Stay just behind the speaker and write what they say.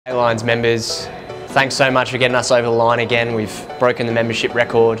Lions members, thanks so much for getting us over the line again. We've broken the membership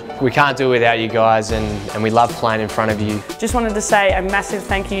record. We can't do it without you guys, and we love playing in front of you. Just wanted to say a massive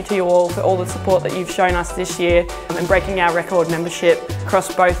thank you to you all for all the support that you've shown us this year and breaking our record membership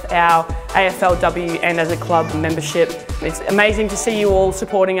across both our AFLW and as a club membership. It's amazing to see you all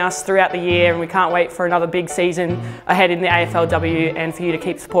supporting us throughout the year, and we can't wait for another big season ahead in the AFLW and for you to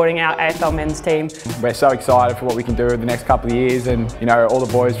keep supporting our AFL men's team. We're so excited for what we can do in the next couple of years, and all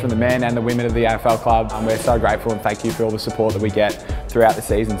the boys from the men and the women of the AFL club. We're so grateful and thank you for all the support that we get throughout the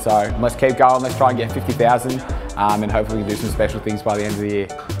season. So let's keep going, let's try and get 50,000 and hopefully we can do some special things by the end of the year.